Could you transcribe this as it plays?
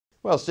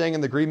Well, staying in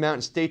the Green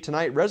Mountain State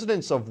tonight,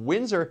 residents of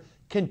Windsor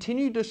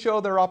continued to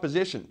show their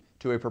opposition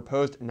to a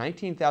proposed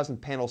 19,000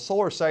 panel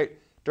solar site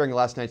during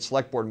last night's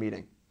select board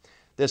meeting.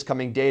 This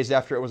coming days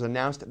after it was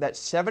announced that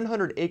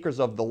 700 acres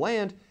of the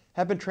land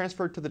have been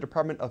transferred to the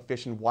Department of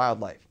Fish and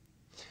Wildlife.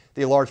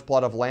 The large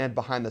plot of land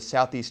behind the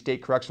Southeast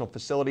State Correctional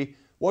Facility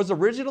was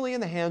originally in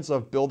the hands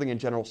of Building and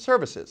General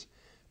Services,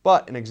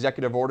 but an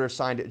executive order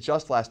signed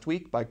just last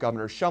week by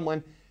Governor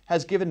Shumlin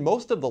has given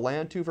most of the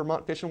land to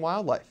Vermont Fish and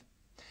Wildlife.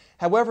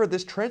 However,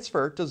 this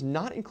transfer does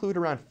not include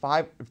around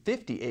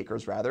 50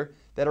 acres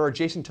that are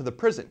adjacent to the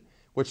prison,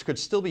 which could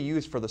still be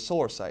used for the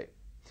solar site.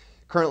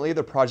 Currently,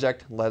 the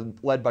project,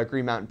 led by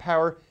Green Mountain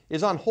Power,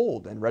 is on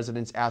hold, and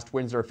residents asked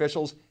Windsor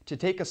officials to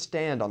take a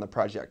stand on the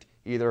project,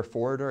 either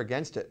for it or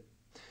against it.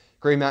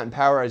 Green Mountain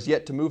Power has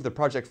yet to move the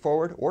project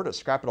forward or to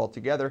scrap it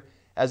altogether,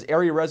 as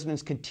area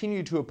residents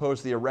continue to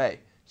oppose the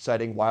array,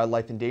 citing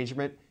wildlife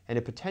endangerment and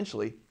it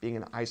potentially being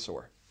an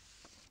eyesore.